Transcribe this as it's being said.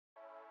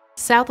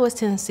Southwest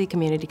Tennessee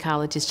Community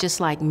College is just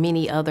like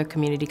many other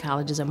community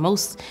colleges or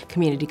most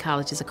community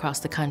colleges across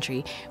the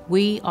country.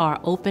 We are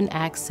open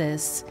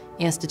access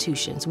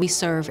institutions. We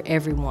serve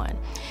everyone,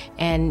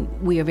 and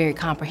we are very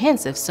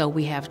comprehensive. So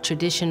we have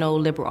traditional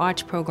liberal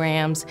arts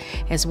programs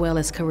as well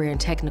as career and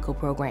technical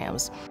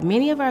programs.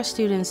 Many of our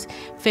students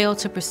fail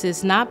to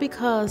persist not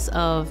because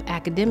of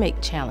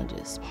academic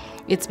challenges,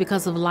 it's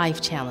because of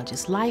life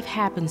challenges. Life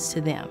happens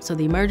to them. So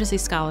the Emergency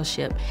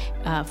Scholarship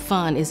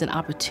Fund is an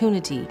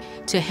opportunity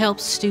to help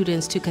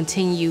students to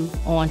continue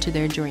on to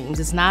their dreams.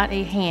 It's not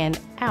a hand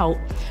out,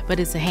 but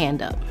it's a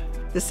hand up.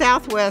 The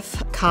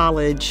Southwest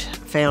College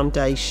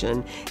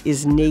Foundation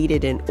is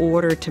needed in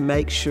order to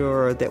make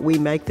sure that we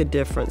make the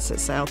difference that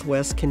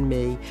Southwest can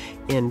be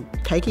in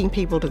taking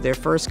people to their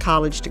first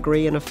college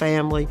degree in a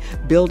family,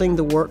 building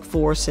the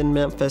workforce in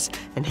Memphis,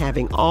 and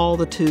having all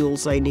the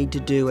tools they need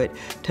to do it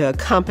to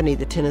accompany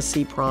the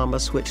Tennessee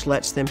Promise, which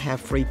lets them have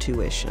free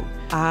tuition.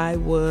 I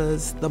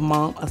was the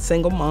mom, a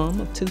single mom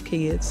of 2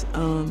 kids.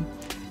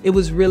 It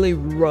was really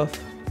rough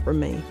for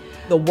me.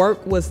 The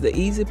work was the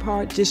easy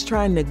part, just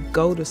trying to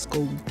go to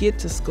school,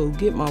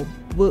 get my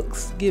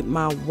books, get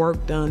my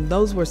work done.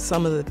 Those were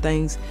some of the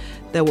things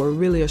that were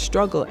really a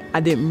struggle.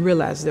 I didn't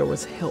realize there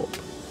was help.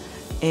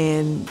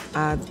 And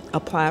I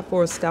applied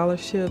for a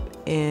scholarship,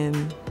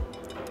 and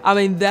I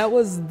mean, that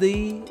was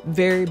the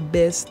very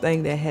best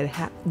thing that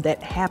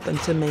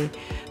happened to me,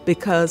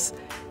 because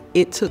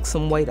it took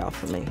some weight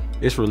off of me.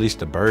 It's released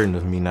the burden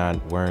of me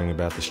not worrying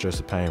about the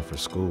stress of paying for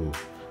school.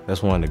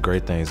 That's one of the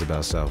great things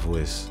about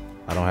Southwest.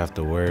 I don't have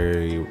to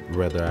worry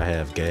whether I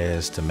have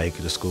gas to make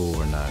it to school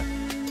or not.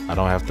 I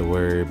don't have to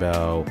worry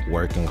about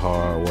working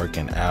hard,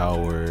 working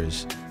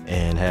hours,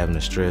 and having the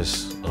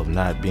stress of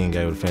not being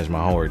able to finish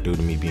my homework due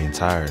to me being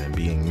tired and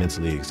being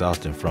mentally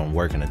exhausted from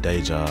working a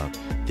day job,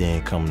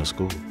 then coming to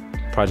school.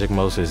 Project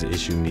Moses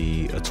issued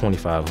me a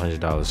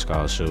 $2,500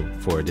 scholarship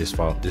for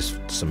this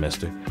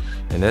semester,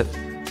 and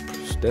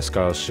that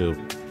scholarship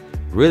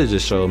really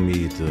just showed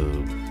me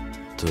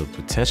the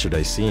potential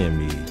they see in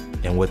me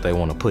and what they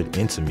want to put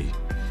into me.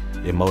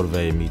 It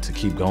motivated me to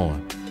keep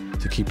going,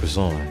 to keep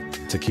pursuing,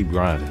 to keep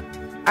grinding.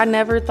 I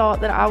never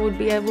thought that I would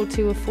be able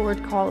to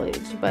afford college,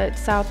 but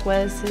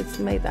Southwest has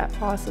made that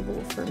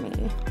possible for me.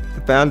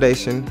 The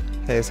foundation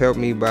has helped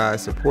me by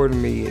supporting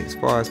me as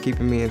far as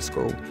keeping me in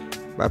school,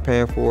 by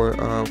paying for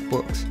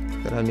books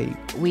that I need.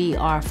 We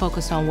are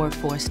focused on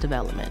workforce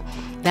development.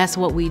 That's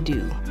what we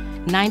do.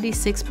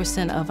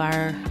 96% of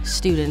our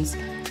students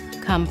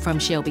come from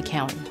Shelby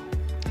County.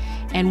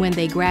 And when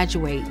they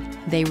graduate,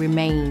 they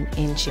remain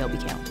in Shelby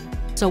County.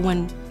 So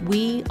when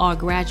we are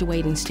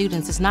graduating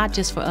students, it's not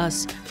just for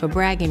us for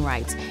bragging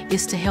rights,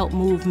 it's to help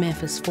move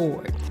Memphis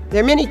forward.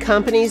 There are many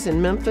companies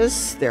in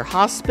Memphis, there are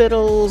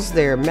hospitals,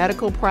 there are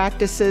medical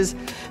practices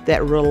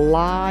that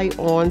rely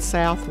on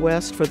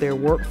Southwest for their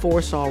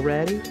workforce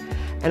already.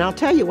 And I'll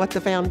tell you what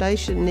the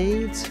foundation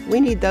needs.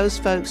 We need those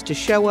folks to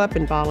show up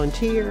and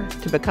volunteer,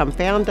 to become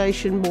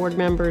foundation board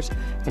members,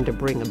 and to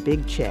bring a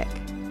big check.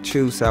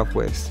 Choose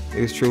Southwest.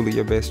 It is truly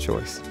your best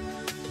choice.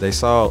 They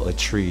saw a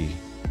tree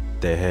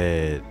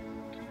that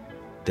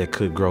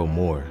could grow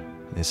more,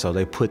 and so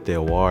they put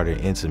their water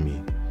into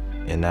me,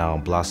 and now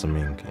I'm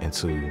blossoming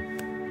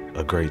into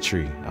a great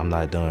tree. I'm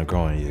not done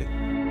growing yet.